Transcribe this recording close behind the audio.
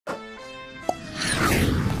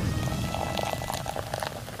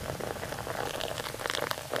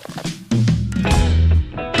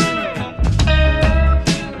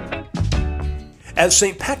As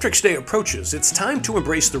St. Patrick's Day approaches, it's time to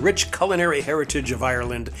embrace the rich culinary heritage of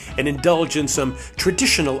Ireland and indulge in some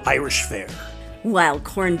traditional Irish fare. While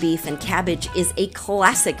corned beef and cabbage is a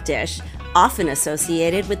classic dish, often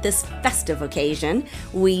associated with this festive occasion,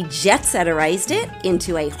 we jet-setterized it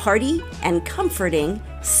into a hearty and comforting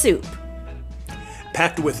soup.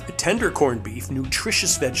 Packed with tender corned beef,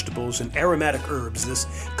 nutritious vegetables, and aromatic herbs, this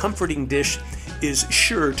comforting dish is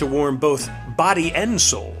sure to warm both body and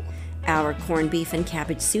soul. Our corned beef and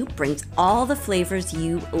cabbage soup brings all the flavors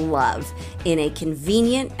you love in a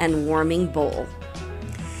convenient and warming bowl.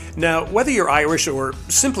 Now, whether you're Irish or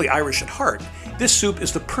simply Irish at heart, this soup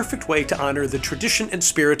is the perfect way to honor the tradition and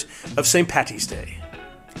spirit of St. Paddy's Day.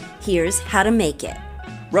 Here's how to make it.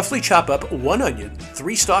 Roughly chop up 1 onion,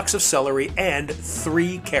 3 stalks of celery, and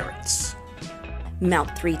 3 carrots.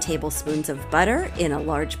 Melt 3 tablespoons of butter in a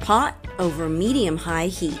large pot over medium-high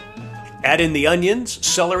heat. Add in the onions,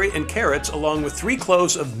 celery, and carrots along with 3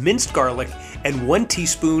 cloves of minced garlic and 1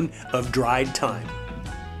 teaspoon of dried thyme.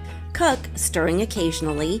 Cook, stirring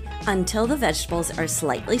occasionally, until the vegetables are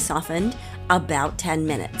slightly softened, about 10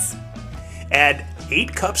 minutes. Add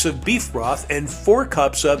 8 cups of beef broth and 4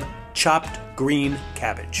 cups of chopped green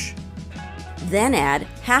cabbage. Then add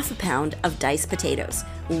half a pound of diced potatoes.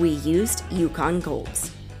 We used Yukon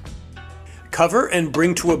Golds. Cover and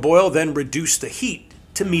bring to a boil, then reduce the heat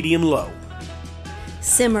to medium-low.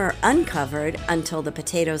 Simmer uncovered until the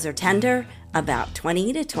potatoes are tender, about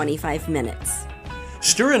 20 to 25 minutes.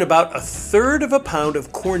 Stir in about 1/3 of a pound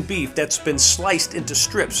of corned beef that's been sliced into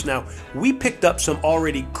strips. Now, we picked up some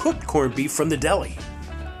already cooked corned beef from the deli.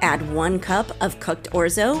 Add 1 cup of cooked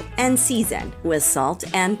orzo and season with salt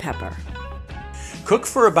and pepper. Cook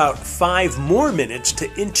for about 5 more minutes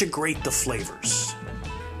to integrate the flavors.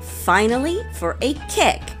 Finally, for a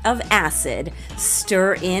kick of acid,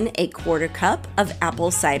 stir in a 1/4 cup of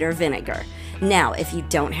apple cider vinegar. Now, if you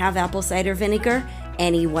don't have apple cider vinegar,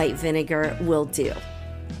 any white vinegar will do.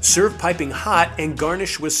 Serve piping hot and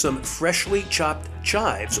garnish with some freshly chopped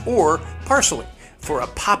chives or parsley for a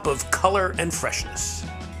pop of color and freshness.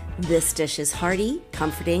 This dish is hearty,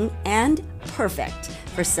 comforting, and perfect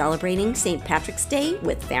for celebrating St. Patrick's Day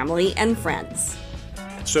with family and friends.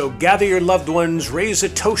 So gather your loved ones, raise a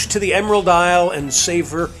toast to the Emerald Isle, and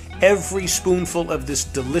savor every spoonful of this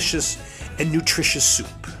delicious and nutritious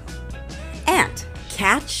soup. And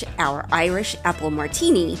catch our Irish apple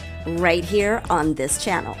martini right here on this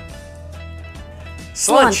channel.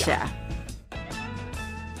 Sláinte!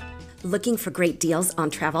 Looking for great deals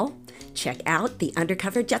on travel? Check out the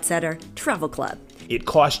Undercover Jet Setter Travel Club. It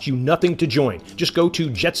costs you nothing to join. Just go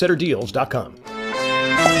to jetsetterdeals.com.